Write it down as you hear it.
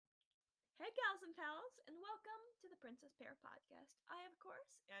gals and pals, and welcome to the Princess Pear podcast. I, of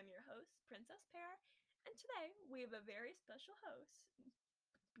course, am your host, Princess Pear, and today we have a very special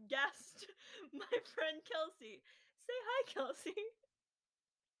guest, my friend Kelsey. Say hi, Kelsey.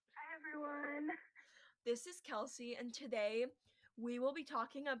 Hi everyone. This is Kelsey, and today we will be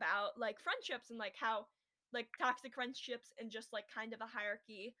talking about friendships and how toxic friendships and just kind of a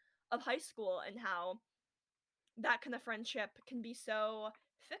hierarchy of high school and how that kind of friendship can be so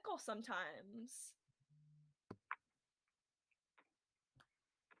fickle sometimes.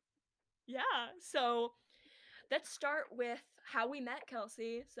 Yeah, so let's start with how we met,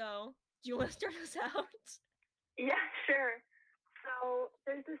 Kelsey. So, do you want to start us out? Yeah, sure. So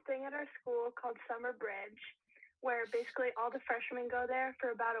there's this thing at our school called Summer Bridge where basically all the freshmen go there for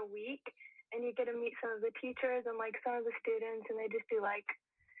about a week and you get to meet some of the teachers and some of the students and they just do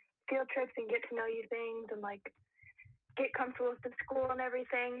field trips and get to know you things and get comfortable with the school and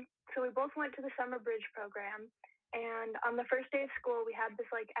everything. So we both went to the Summer Bridge program and on the first day of school we had this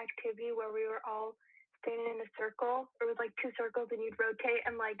activity where we were all standing in a circle. There was two circles and you'd rotate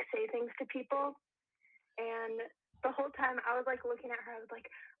and say things to people. And the whole time I was looking at her, I was like,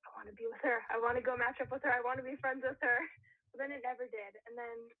 I want to be with her. I want to go match up with her. I want to be friends with her. But then it never did. And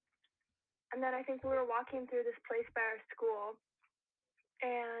then I think we were walking through this place by our school,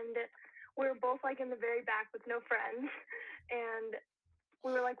 and we were both in the very back with no friends, and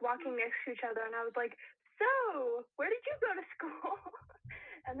we were walking next to each other, and I was like, so where did you go to school?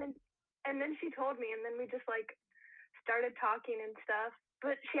 and then she told me, and then we just started talking and stuff.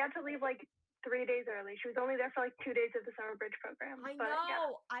 But she had to leave 3 days early. She was only there for 2 days of the Summer Bridge program. I But, know. yeah.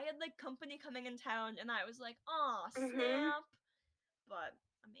 I had company coming in town, and I was like, "Aw, Mhm. snap!" But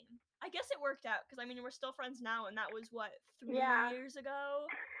I mean, I guess it worked out because we're still friends now, and that was what 3 Yeah. years ago.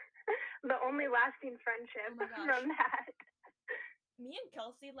 The only lasting friendship Oh my gosh. from that. Me and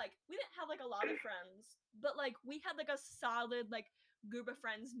Kelsey, we didn't have a lot of friends, but we had a solid group of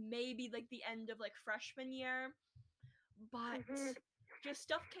friends. Maybe the end of freshman year, but Mhm. just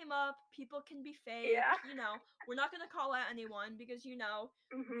stuff came up. People can be fake. Yeah. We're not gonna call out anyone because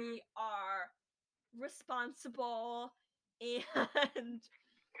Mhm. we are responsible, and I don't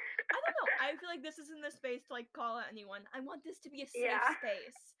know. I feel like this isn't the space to call out anyone. I want this to be a safe Yeah.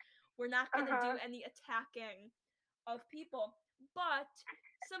 space. We're not gonna do Uh-huh. any attacking of people, but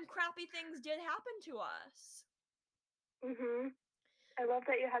some crappy things did happen to us. Mhm. I love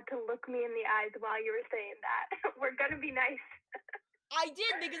that you had to look me in the eyes while you were saying that. We're gonna be nice. I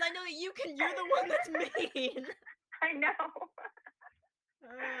did because I know that you're the one that's mean. I know.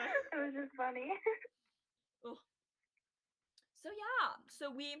 It was just funny. So yeah, so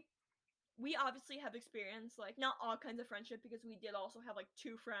we obviously have experienced not all kinds of friendship because we did also have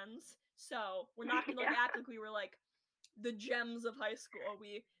two friends. So we're not gonna Yeah. act like we were the gems of high school.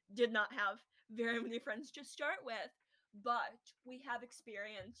 We did not have very many friends to start with, but we have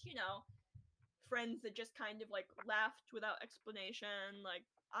experienced, friends that just kind of left without explanation.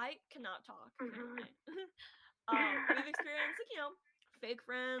 I cannot talk Mhm. apparently. We've experienced fake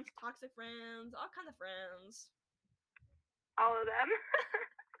friends, toxic friends, all kind of friends. All of them.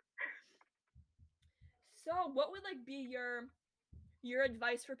 So, what would be your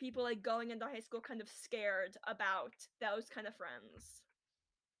advice for people going into high school kind of scared about those kind of friends?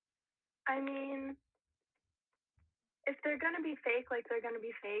 I mean, if they're gonna be fake, they're gonna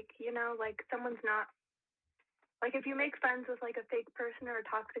be fake, someone's not if you make friends with a fake person or a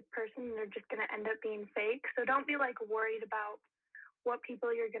toxic person, they're just gonna end up being fake. So don't be worried about what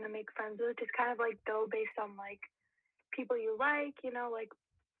people you're gonna make friends with. Just kind of go based on people you like,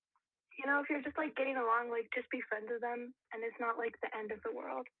 if you're just getting along, just be friends with them and it's not the end of the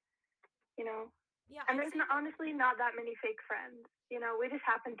world, you know. Yeah, And I'd there's say that. honestly not that many fake friends. We just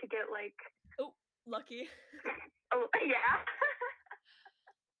happen to get Oh, lucky. oh yeah.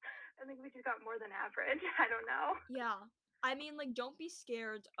 I think we just got more than average. I don't know. Yeah. I mean, don't be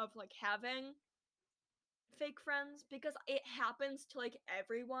scared of having fake friends because it happens to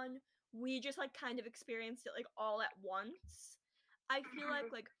everyone. We just kind of experienced it all at once. I feel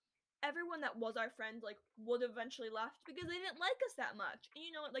everyone that was our friend would eventually left because they didn't like us that much. And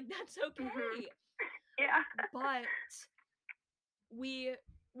you know what? That's Mhm. okay. Yeah. But we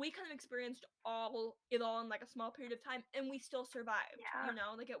kind of experienced it all in a small period of time and we still survived. Yeah.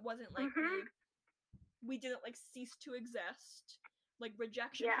 It wasn't Mhm. we didn't cease to exist.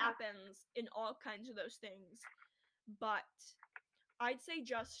 Rejection Yeah. happens in all kinds of those things. But I'd say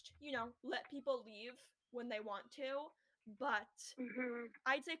just, let people leave when they want to. But Mhm.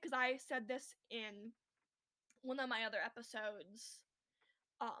 I'd say, because I said this in one of my other episodes,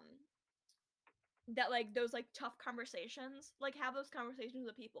 um, that like those like tough conversations, like have those conversations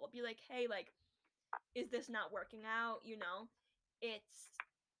with people. Be like, hey, like, is this not working out? You know,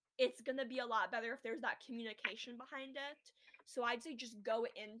 it's gonna be a lot better if there's that communication behind it. So I'd say just go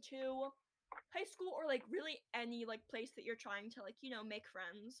into high school or like really any like place that you're trying to like, you know, make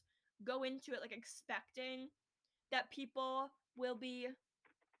friends. Go into it like expecting that people will be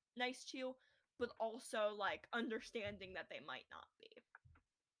nice to you, but also like understanding that they might not be.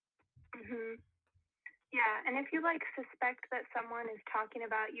 Mhm. Yeah, and if you like suspect that someone is talking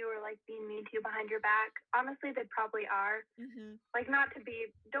about you or like being mean to you behind your back, honestly, they probably are. Mhm. Like,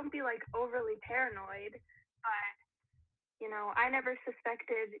 don't be like overly paranoid, but you know, I never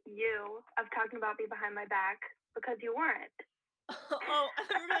suspected you of talking about me behind my back because you weren't. Oh, I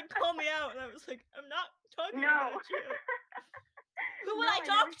thought you were gonna call me out, and I was like, I'm not talking No. about you. Who would No, I I never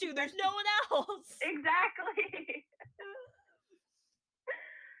talk to? There's suspected. no one else. Exactly.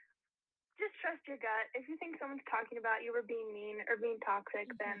 Just trust your gut. If you think someone's talking about you or being mean or being toxic,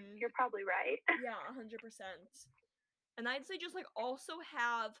 then Mhm. you're probably right. Yeah, 100%. And I'd say just like also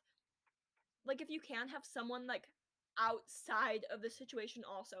have like if you can have someone like outside of the situation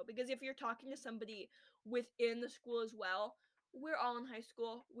also, because if you're talking to somebody within the school as well, we're all in high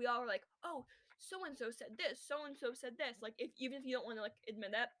school, we all are like, oh, so and so said this, so and so said this. Like if even if you don't want to like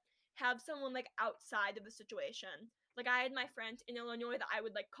admit it, have someone like outside of the situation. Like I had my friend in Illinois that I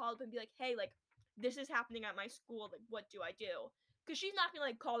would like call up and be like, hey, like this is happening at my school, like what do I do? Because she's not gonna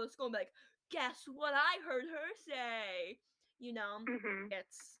like call the school and be like, guess what I heard her say, you know. Mhm.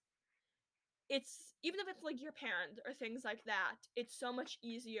 It's even if it's like your parent or things like that, it's so much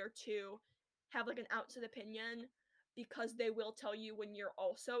easier to have like an outside opinion because they will tell you when you're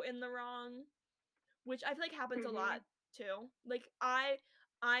also in the wrong, which I feel like happens a lot Mhm. too. Like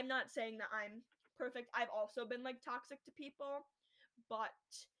I'm not saying that I'm perfect. I've also been like toxic to people, but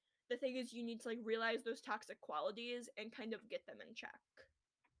the thing is you need to like realize those toxic qualities and kind of get them in check.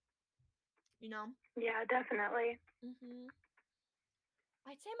 You know? Yeah, definitely. Mhm.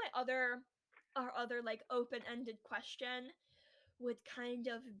 I'd say our other like open-ended question would kind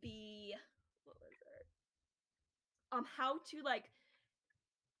of be what was it? How to like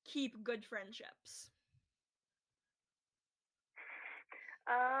keep good friendships.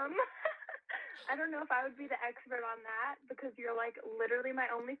 Um, I don't know if I would be the expert on that because you're like literally my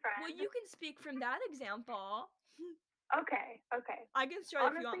only Well, friend. you can speak from that example. Okay, okay. I can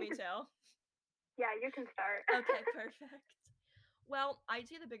start if you want Honestly, me to. yeah, you can start. Okay, perfect. Well, I'd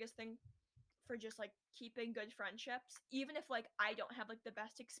say the biggest thing for just like keeping good friendships, even if like I don't have like the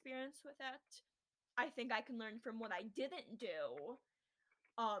best experience with it, I think I can learn from what I didn't do.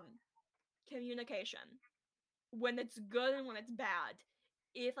 Um, Communication. When it's good and when it's bad.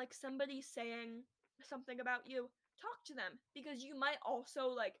 If like somebody's saying something about you, talk to them because you might also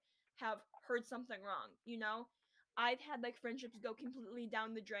like have heard something wrong, you know? I've had like friendships go completely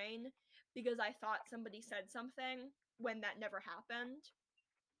down the drain because I thought somebody said something when that never happened.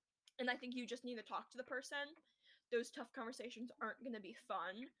 And I think you just need to talk to the person. Those tough conversations aren't going to be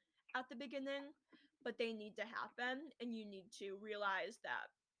fun at the beginning, but they need to happen and you need to realize that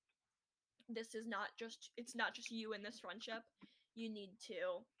this is not just it's not just you in this friendship. You need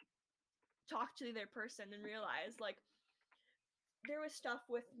to talk to the other person and realize like there was stuff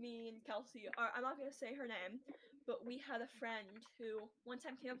with me and Kelsey, or I'm not gonna say her name, but we had a friend who one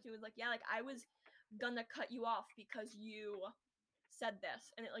time came up to me and was like, yeah, like I was gonna cut you off because you said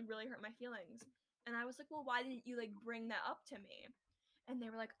this and it like really hurt my feelings. And I was like, well, why didn't you like bring that up to me? And they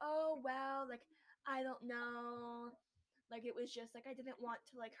were like, oh well, like I don't know, like it was just like I didn't want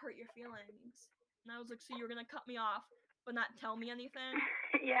to like hurt your feelings. And I was like, so you were gonna cut me off but not tell me anything?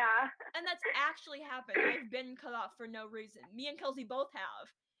 Yeah. And that's actually happened. I've been cut off for no reason. Me and Kelsey both have.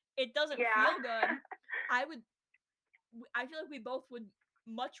 It doesn't Yeah. feel good. I would I feel like we both would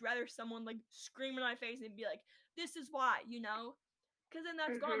much rather someone like scream in my face and be like, "This is why," you know? Cuz then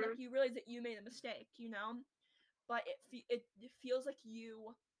that's gone, like Mhm. you realize that you made a mistake, you know? But it feels like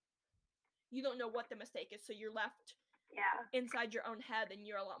you don't know what the mistake is, so you're left Yeah. inside your own head and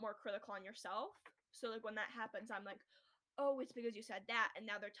you're a lot more critical on yourself. So like when that happens, I'm like, oh, it's because you said that, and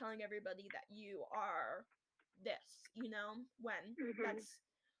now they're telling everybody that you are this, you know, when Mhm. that's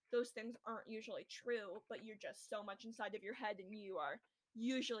those things aren't usually true, but you're just so much inside of your head and you are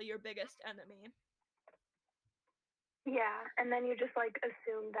usually your biggest enemy. Yeah, and then you just like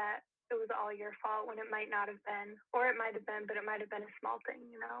assume that it was all your fault when it might not have been, or it might have been, but it might have been a small thing,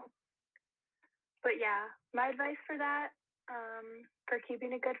 you know. But yeah, my advice for that, for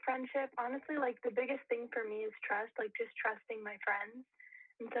keeping a good friendship, honestly, like the biggest thing for me is trust, like just trusting my friends.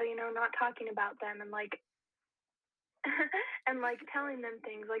 And so, you know, not talking about them and like and like telling them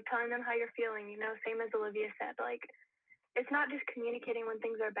things, like telling them how you're feeling, you know, same as Olivia said. Like it's not just communicating when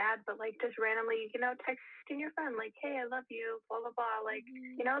things are bad, but like just randomly, you know, texting your friend like, "Hey, I love you," blah blah blah. Like,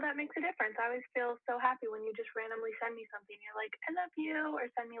 you know, that makes a difference. I always feel so happy when you just randomly send me something. You're like, "I love you," or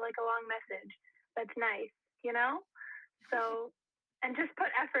send me like a long message. That's nice, you know. So, and just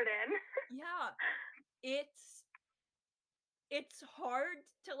put effort in. Yeah, it's hard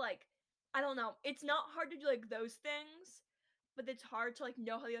to like, I don't know. It's not hard to do like those things, but it's hard to like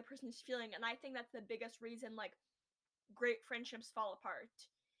know how the other person is feeling, and I think that's the biggest reason like great friendships fall apart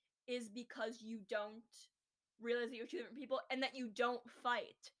is because you don't realize that you're two different people and that you don't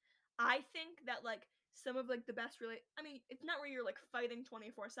fight. I think that like some of like the best really, I mean, it's not where you're like fighting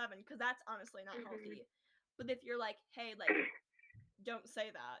 24/7 because that's honestly not healthy. But if you're like, hey, like don't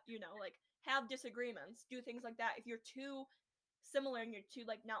say that, you know, like have disagreements, do things like that. If you're too similar and you're too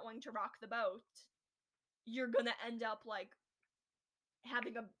like not wanting to rock the boat, you're gonna end up like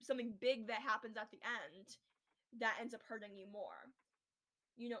having something big that happens at the end that ends up hurting you more.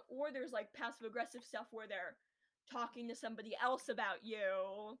 You know, or there's like passive aggressive stuff where they're talking to somebody else about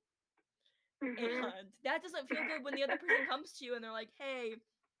you, and that doesn't feel good when the other person comes to you and they're like, hey,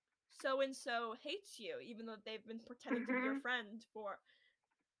 so and so hates you, even though they've been pretending to be your friend for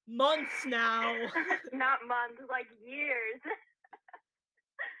months now. Not months, like years.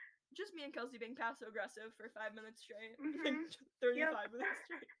 Just me and Kelsey being passive aggressive for 5 minutes straight. 35 minutes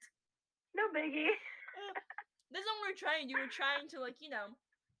straight. No biggie. That's not what we're trying to do. We're trying to, like, you know,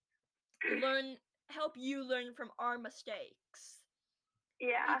 help you learn from our mistakes.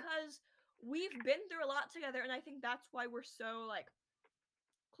 Yeah. Because we've been through a lot together, and I think that's why we're so, like,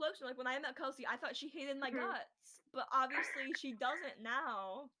 close. Like, when I met Kelsey, I thought she hated my guts. But obviously, she doesn't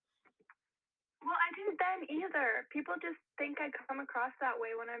now. Well, I didn't then either. People just think I come across that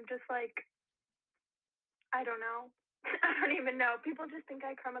way when I'm just like, I don't know. I don't even know. People just think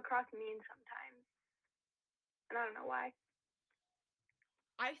I come across mean sometimes. And I don't know why.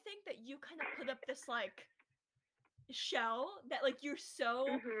 I think that you kind of put up this, like, shell that, like, you're so...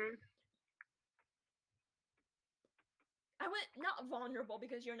 I would not vulnerable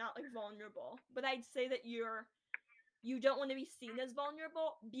because you're not like vulnerable, but I'd say that you don't want to be seen as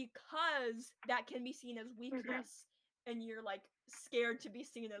vulnerable because that can be seen as weakness, and you're like scared to be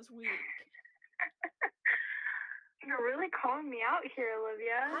seen as weak. You're really calling me out here,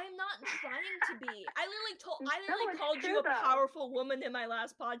 Olivia. I'm not trying to be. I literally called you a powerful woman in my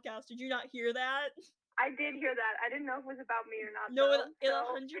last podcast. Did you not hear that? I did hear that. I didn't know if it was about me or not. No, though, it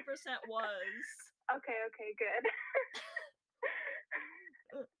 100% was. Okay, good.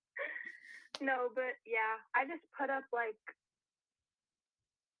 No, but yeah, I just put up like,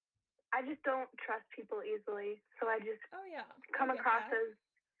 I just don't trust people easily, so I just come across as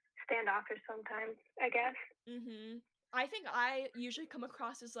standoffish sometimes, I guess. I think I usually come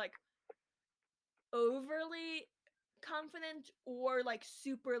across as like overly confident or like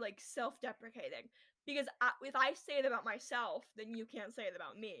super like self-deprecating, because if I say it about myself, then you can't say it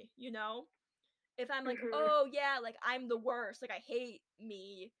about me, you know? If I'm like, oh yeah, like I'm the worst, like I hate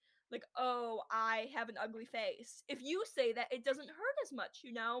me, like, oh, I have an ugly face, if you say that, it doesn't hurt as much,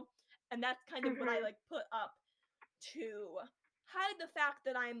 you know? And that's kind of what I like put up to hide the fact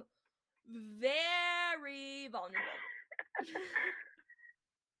that I'm very vulnerable.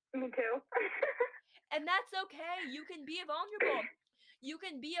 Me too. And that's okay. You can be vulnerable. You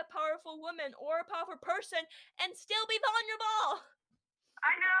can be a powerful woman or a powerful person and still be vulnerable.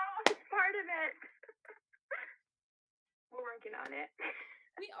 I know. It's part of it. We're working on it.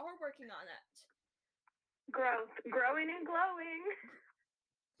 We are working on it. Growth. Growing and glowing.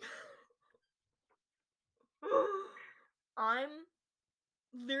 I'm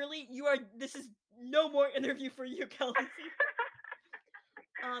literally, this is no more interview for you, Kelsey.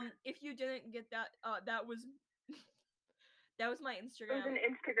 If you didn't get that, that was my Instagram. It was an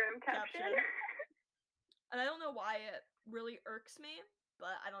Instagram caption. And I don't know why it really irks me,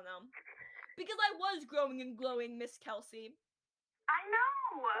 but I don't know. Because I was growing and glowing, Miss Kelsey. I know!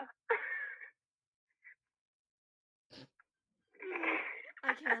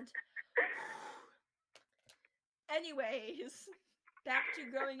 I can't. Anyways, back to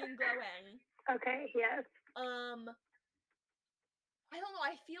growing and glowing. Okay, yes. I don't know,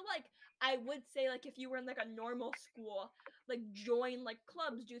 I feel like I would say, like, if you were in, like, a normal school, like, join, like,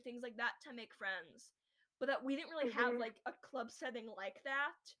 clubs, do things like that to make friends. But that we didn't really have, like, a club setting like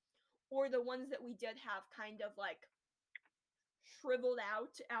that. Or the ones that we did have kind of, like, shriveled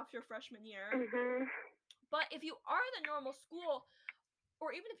out after freshman year. But if you are in a normal school,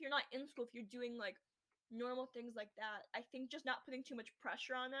 or even if you're not in school, if you're doing, like, normal things like that, I think just not putting too much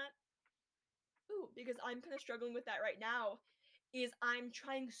pressure on it Ooh, because I'm kind of struggling with that right now, is I'm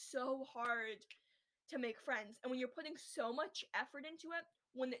trying so hard to make friends. And when you're putting so much effort into it,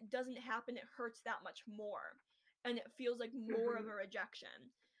 when it doesn't happen, it hurts that much more. And it feels like more of a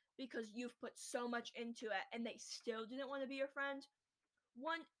rejection because you've put so much into it and they still didn't want to be your friend.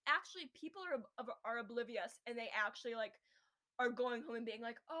 One, actually, people are oblivious and they actually like are going home and being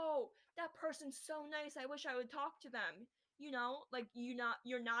like, "Oh, that person's so nice. I wish I would talk to them." You know, like you're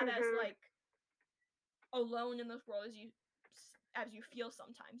not as like alone in this world as you feel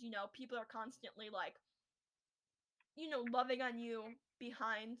sometimes. You know, people are constantly like, you know, loving on you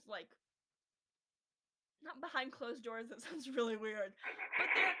behind like not behind closed doors, that sounds really weird.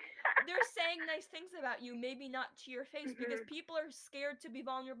 But they're saying nice things about you, maybe not to your face because people are scared to be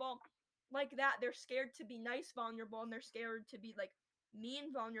vulnerable like that. They're scared to be nice vulnerable and they're scared to be like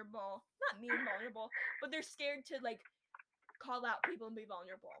mean vulnerable. Not mean vulnerable, but they're scared to like call out people and be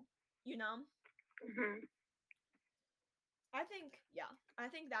vulnerable, you know? I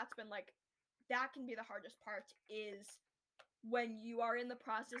think that's been like that can be the hardest part is when you are in the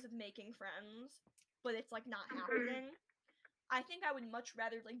process of making friends, but it's like not happening. I think I would much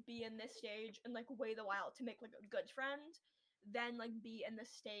rather like be in this stage and like wait a while to make like a good friend than like be in the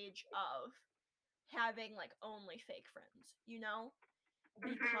stage of having like only fake friends, you know?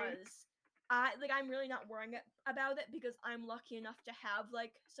 Because I'm really not worrying about it because I'm lucky enough to have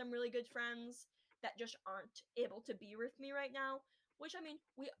like some really good friends that just aren't able to be with me right now. Which I mean,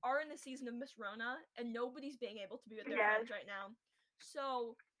 we are in the season of Miss Rona and nobody's being able to be with their friends right now.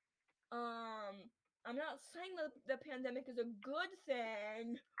 So, I'm not saying that the pandemic is a good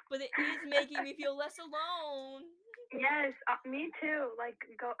thing, but it is making me feel less alone. Yes, me too. Like,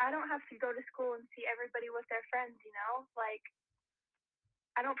 I don't have to go to school and see everybody with their friends, you know? Like,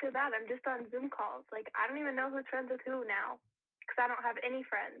 I don't feel bad. I'm just on Zoom calls. Like, I don't even know who's friends with who now because I don't have any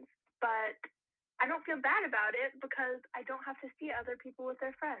friends. But I don't feel bad about it because I don't have to see other people with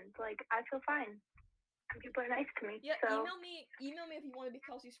their friends. Like, I feel fine. And people are nice to me. Yeah, so email me if you want to be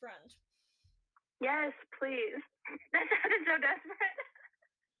Kelsey's friend. Yes, please. That sounded so desperate.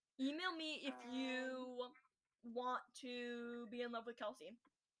 Email me if you want to be in love with Kelsey.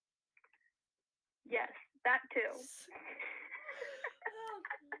 Yes, that too.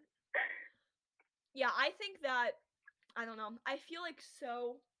 Yeah, I think that I don't know. I feel like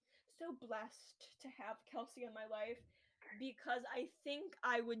so blessed to have Kelsey in my life because I think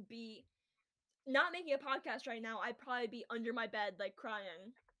I would be not making a podcast right now. I'd probably be under my bed like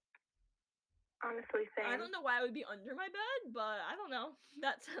crying. Honestly, same. I don't know why I would be under my bed, but I don't know.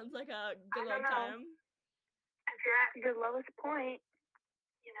 That sounds like a good old time. If you're at your lowest point,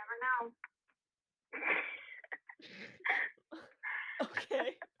 you never know.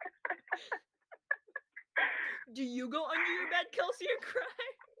 Okay. Do you go under your bed, Kelsey, and cry?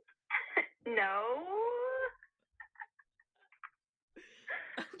 No.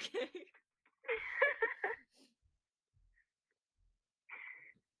 Okay.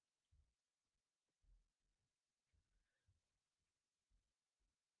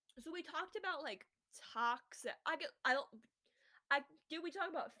 So we talked about like toxic. Did we talk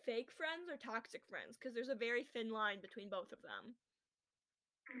about fake friends or toxic friends? Because there's a very thin line between both of them.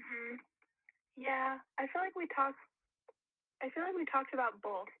 Yeah, I feel like we talked about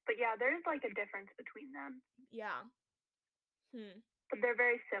both, but yeah, there's like a difference between them. Yeah. But they're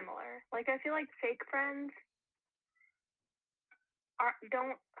very similar. Like I feel like fake friends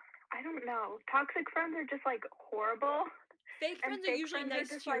I don't know. Toxic friends are just like horrible. Fake friends are usually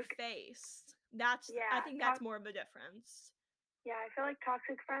nice to your face. I think that's more of a difference. Yeah, I feel like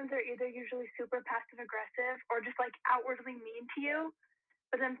toxic friends are either usually super passive aggressive or just like outwardly mean to you.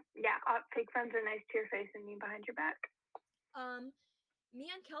 But then, yeah, fake friends are nice to your face and mean behind your back. Me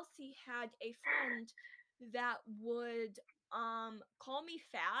and Kelsey had a friend that would call me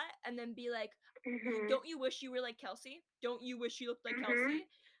fat and then be like, "Don't you wish you were like Kelsey? Don't you wish you looked like Kelsey?"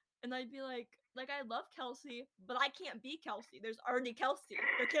 And I'd be like I love Kelsey, but I can't be Kelsey. There's already Kelsey.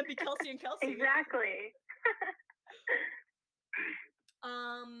 There can't be Kelsey and Kelsey. Exactly.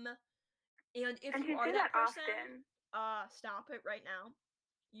 And if you are that person, stop it right now.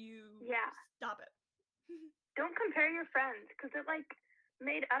 Stop it. Don't compare your friends because it like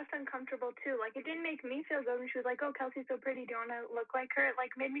made us uncomfortable too. Like it didn't make me feel good when she was like, "Oh, Kelsey's so pretty. Do you want to look like her?" It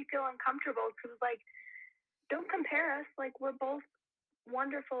like made me feel uncomfortable because like, don't compare us. Like we're both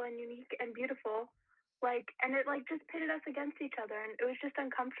wonderful and unique and beautiful. Like, and it like just pitted us against each other, and it was just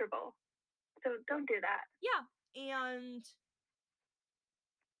uncomfortable. So don't do that. Yeah, and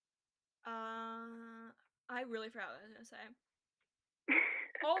I really forgot what I was gonna say.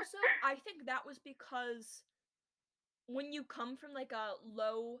 Also, I think that was because when you come from like a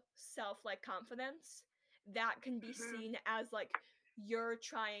low self like confidence, that can be seen as like you're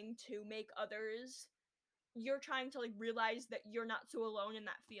trying to make others, you're trying to like realize that you're not so alone in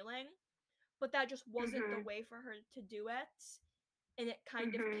that feeling, but that just wasn't the way for her to do it, and it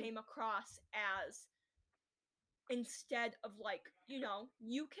kind of came across as, instead of like,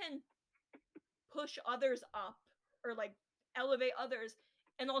 you can push others up or like elevate others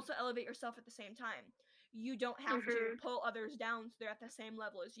and also elevate yourself at the same time. You don't have to pull others down so they're at the same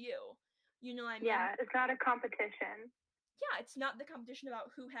level as you. You know what I mean? Yeah, it's not a competition. Yeah, it's not the competition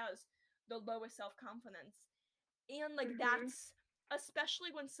about who has the lowest self-confidence. And like that's,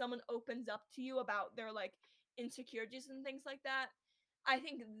 especially when someone opens up to you about their like insecurities and things like that, I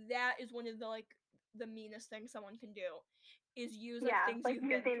think that is one of the like the meanest things someone can do, is use like things like you've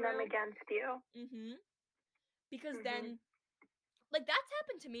been using them through. against you. Because then, like, that's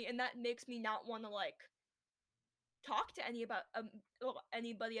happened to me, and that makes me not want to like talk to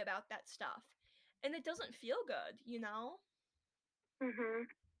anybody about that stuff, and it doesn't feel good,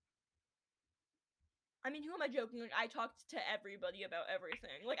 I mean, who am I joking? Like, I talked to everybody about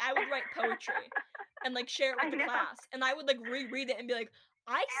everything. Like, I would write poetry and like share it with the class, and I would like reread it and be like,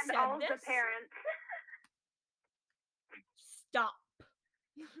 I and said all this. The parents. Stop.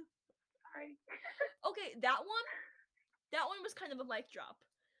 Sorry. Okay, that one was kind of a mic drop.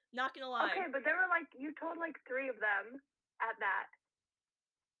 Not gonna lie. Okay, but there were like, you told like 3 of them at that.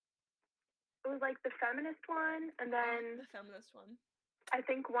 It was like the feminist one, and then the feminist one. I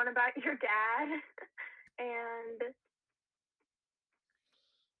think one about your dad, and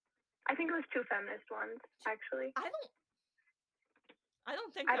I think it was 2 feminist ones, actually. I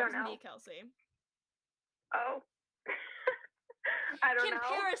don't think that was me, Kelsey. Oh. I don't know.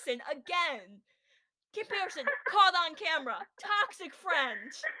 Comparison again. Comparison caught on camera. Toxic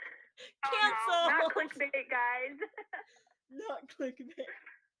friend. Cancel. No, not clickbait, guys. Not clickbait.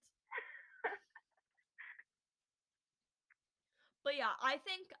 But yeah, I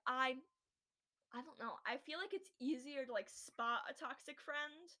think I don't know. I feel like it's easier to like spot a toxic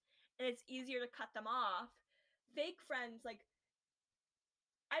friend, and it's easier to cut them off. Fake friends, like,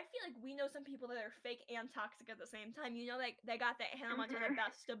 I feel like we know some people that are fake and toxic at the same time. Like they got that Hannah Montana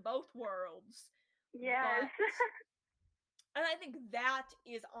best of both worlds. Yes. And I think that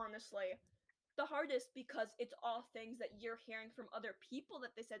is honestly the hardest, because it's all things that you're hearing from other people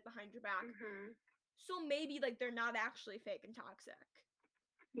that they said behind your back. So maybe like they're not actually fake and toxic.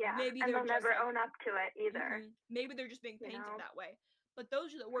 Yeah, maybe and they're they'll just never like, own up to it either. Maybe they're just being painted that way. But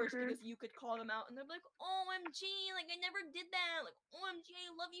those are the worst, because you could call them out and they're like, OMG, like I never did that. Like, OMG,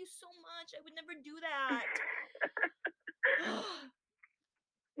 I love you so much. I would never do that.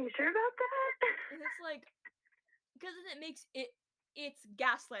 You sure about that? And it's like, because it makes it's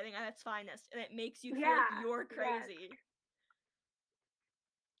gaslighting at its finest, and it makes you feel like you're crazy. Yes.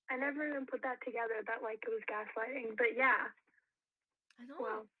 I never even put that together, that like it was gaslighting, but yeah. I know.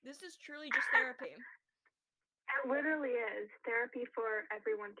 Well, this is truly just therapy. It literally is therapy for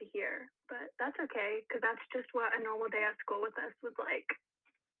everyone to hear, but that's okay, because that's just what a normal day at school with us was like.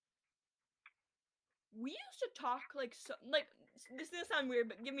 We used to talk like, so, like, this is gonna sound weird,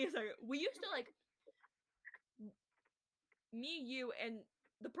 but give me a second. We used to like, me, you, and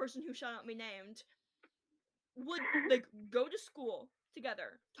the person who shall not be named would like go to school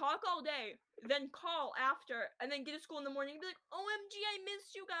together, talk all day, then call after, and then get to school in the morning and be like, OMG, I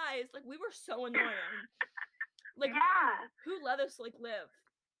missed you guys. Like, we were so annoying. Like, who let us like live?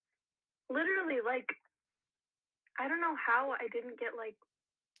 Literally, like, I don't know how I didn't get like,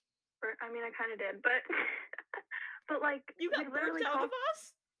 I mean, I kind of did, but but like, you got burnt out of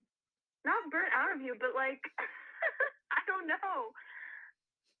us? Not burnt out of you, but like, I don't know.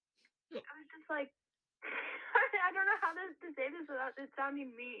 I was just like, I don't know how to say this without it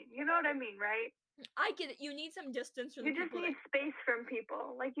sounding mean. You know what I mean, right? I get it. You need some distance from people. You just need space from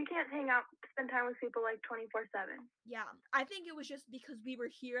people. Like, you can't hang out, spend time with people like 24/7. Yeah, I think it was just because we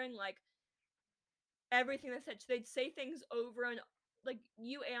were hearing like everything they said. So they'd say things over and like,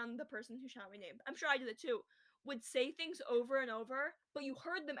 you and the person who shall not be named, I'm sure I did it too, would say things over and over, but you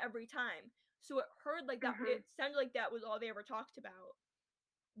heard them every time. So it heard like that. It sounded like that was all they ever talked about.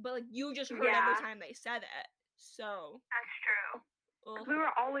 But like, you just heard every time they said it. So that's true. We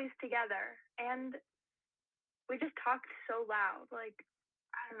were always together, and we just talked so loud. Like,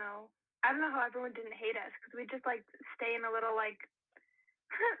 I don't know how everyone didn't hate us, because we just like stay in a little like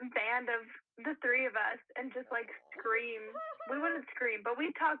band of the 3 of us and just like scream. We wouldn't scream, but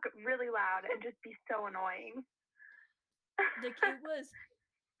we'd talk really loud and just be so annoying. Like,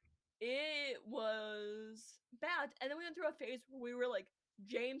 it was bad. And then we went through a phase where we were like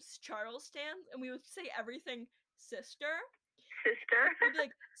James Charles stands, and we would say everything sister. Sister. We'd be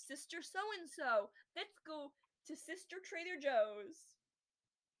like, Sister so-and-so, let's go to Sister Trader Joe's.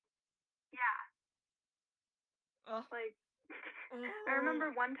 Yeah. Ugh. Like, I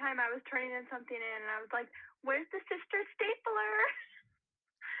remember one time I was turning in something in, and I was like, where's the sister stapler?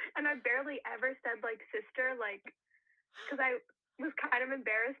 And I barely ever said, like, sister, like, because I was kind of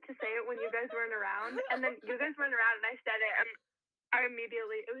embarrassed to say it when you guys weren't around. And then you guys weren't around, and I said it, and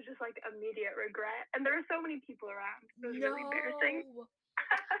it was just, like, immediate regret. And there were so many people around. It was really embarrassing.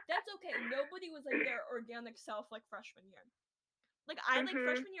 That's okay. Nobody was, like, their organic self, like, freshman year. Like, I, like,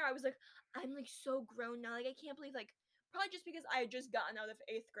 freshman year, I was like, I'm, like, so grown now. Like, I can't believe, like, probably just because I had just gotten out of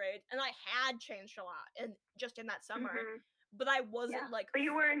 8th grade, and I had changed a lot just in that summer. But I wasn't, like... But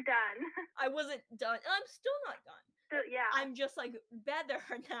you weren't done. I wasn't done. And I'm still not done. So, yeah. I'm just, like, better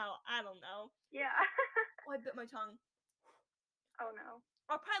now. I don't know. Yeah. Oh, I bit my tongue. Oh, no.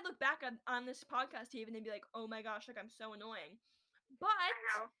 I'll probably look back on this podcast even and be like, oh my gosh, like, I'm so annoying. But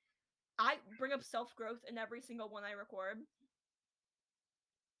I bring up self-growth in every single one I record.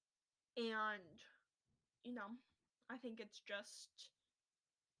 And, you know, I think it's just,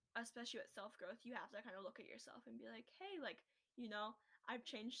 especially with self-growth, you have to kind of look at yourself and be like, hey, like, you know, I've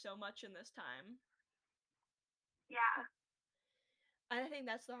changed so much in this time. Yeah. And I think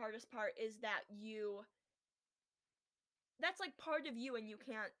that's the hardest part, is that that's, like, part of you, and you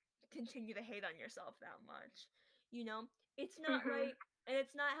can't continue to hate on yourself that much. You know? It's not right, and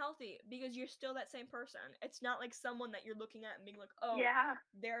it's not healthy, because you're still that same person. It's not like someone that you're looking at and being like, oh,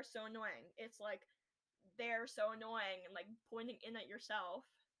 they're so annoying. It's like, they're so annoying, and, like, pointing in at yourself.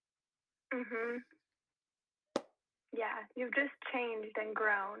 Yeah, you've just changed and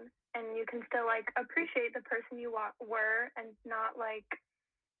grown, and you can still, like, appreciate the person you were, and not, like,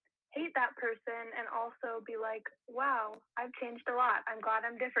 hate that person, and also be like, wow, I've changed a lot. I'm glad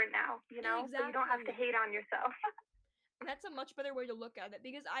I'm different now, you know? Exactly. But you don't have to hate on yourself. That's a much better way to look at it,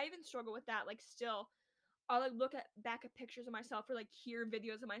 because I even struggle with that. Like, still, I'll, like, look back at pictures of myself, or, like, hear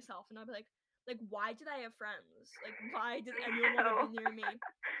videos of myself, and I'll be like, why did I have friends? Like, why did anyone want to be near me?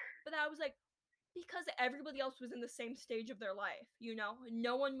 But I was like, because everybody else was in the same stage of their life, you know?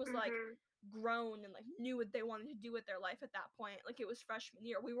 No one was, like, grown and, like, knew what they wanted to do with their life at that point. Like, it was freshman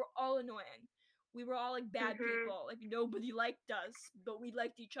year. We were all annoying. We were all, like, bad people. Like, nobody liked us, but we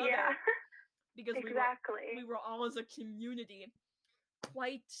liked each other. Yeah. Because Exactly. we were all, as a community,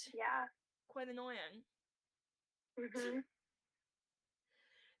 quite annoying.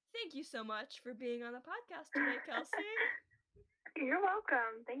 Thank you so much for being on the podcast today, Kelsey. You're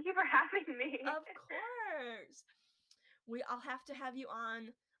welcome. Thank you for having me. Of course. I'll have to have you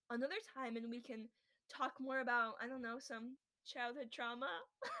on another time, and we can talk more about, I don't know, some childhood trauma.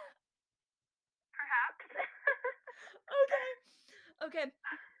 Perhaps. Okay.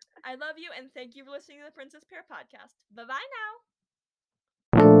 I love you, and thank you for listening to the Princess Pear podcast. Bye-bye now.